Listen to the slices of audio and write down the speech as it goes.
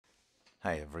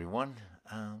Hi everyone.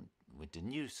 With the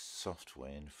new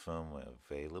software and firmware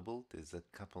available, there's a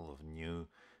couple of new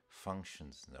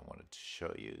functions that I wanted to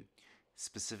show you,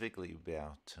 specifically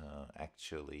about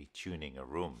actually tuning a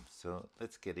room. So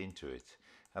let's get into it.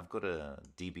 I've got a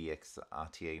DBX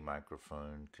RTA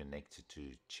microphone connected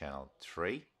to channel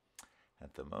 3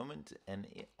 at the moment, and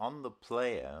on the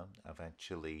player I've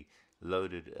actually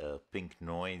loaded a pink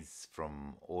noise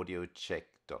from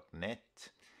audiocheck.net,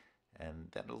 and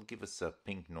that'll give us a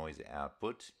pink noise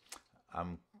output.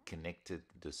 I'm connected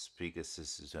the speaker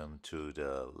system to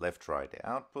the left-right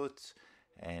output,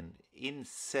 and in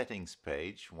settings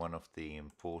page, one of the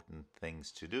important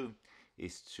things to do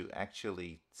is to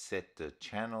actually set the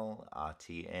channel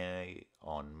RTA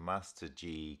on master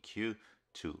GEQ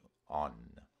to on.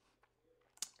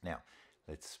 Now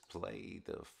let's play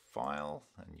the file,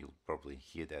 and you'll probably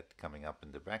hear that coming up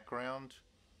in the background.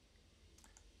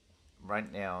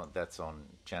 Right now that's on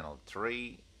channel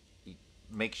 3.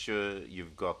 Make sure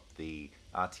you've got the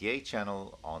RTA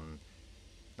channel on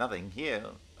nothing here.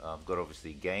 I've got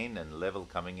obviously gain and level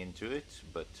coming into it,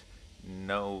 but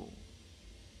no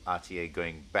RTA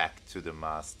going back to the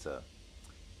master.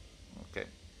 Okay,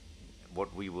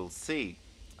 what we will see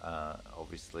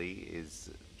obviously is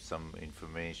some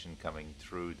information coming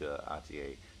through the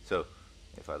RTA. So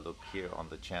if I look here on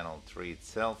the channel 3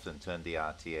 itself and turn the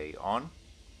RTA on,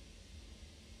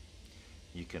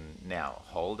 you can now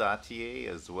hold RTA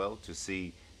as well to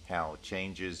see how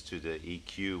changes to the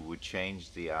EQ would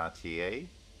change the RTA.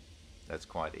 That's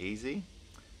quite easy.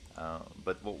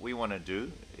 But what we want to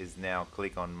do is now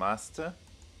click on master,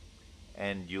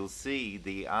 and you'll see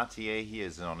the RTA here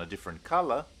is on a different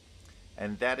color,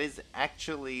 and that is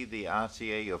actually the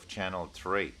RTA of channel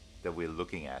 3 that we're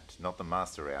looking at, not the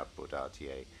master output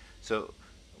RTA. So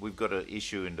we've got an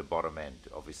issue in the bottom end,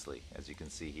 obviously. As you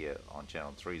can see here on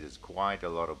channel 3, there's quite a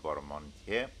lot of bottom on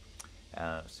here.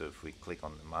 So if we click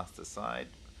on the master side,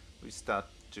 we start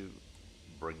to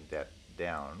bring that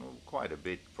down quite a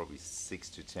bit, probably 6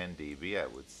 to 10 dB, I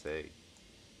would say,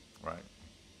 right?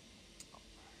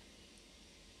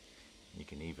 You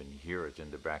can even hear it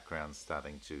in the background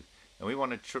starting to, and we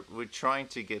want to, we're trying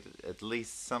to get at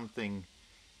least something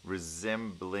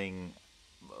resembling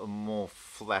a more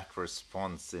flat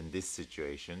response in this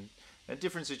situation. And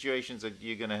different situations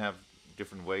you're going to have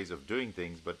different ways of doing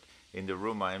things, but in the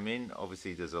room I'm in,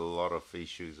 obviously there's a lot of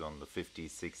issues on the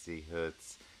 50-60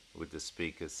 hertz with the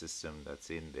speaker system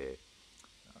that's in there.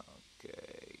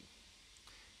 Okay,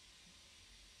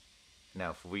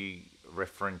 now if we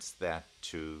reference that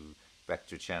to back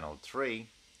to channel 3,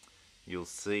 you'll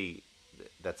see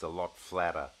that's a lot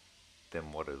flatter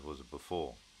than what it was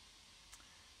before.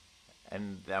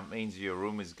 And that means your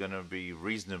room is going to be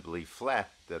reasonably flat.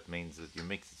 That means that your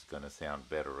mix is going to sound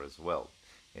better as well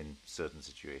in certain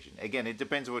situations. Again, it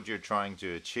depends what you're trying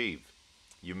to achieve.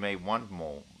 You may want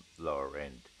more lower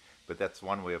end, but that's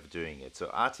one way of doing it. So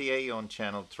RTA on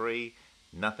channel 3,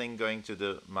 nothing going to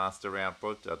the master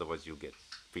output, otherwise you'll get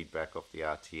feedback of the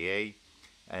RTA.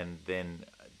 And then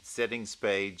settings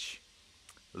page,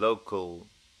 local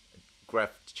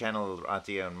graph channel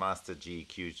RTA on master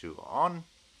GEQ to on,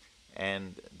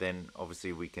 and then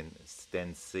obviously we can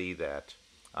then see that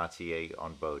RTA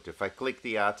on both. If I click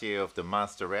the RTA of the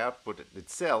master output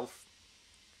itself,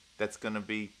 that's going to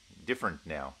be different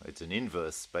now. It's an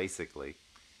inverse basically,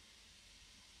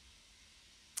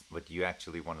 but you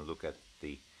actually want to look at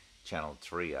the channel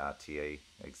 3 RTA,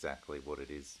 exactly what it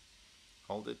is.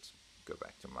 Hold it, go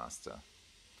back to master,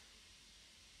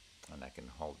 and I can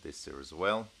hold this here as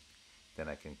well. Then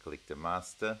I can click the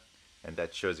master, and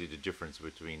that shows you the difference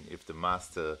between if the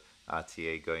master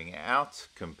RTA going out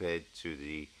compared to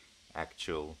the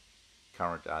actual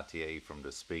current RTA from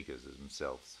the speakers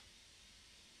themselves.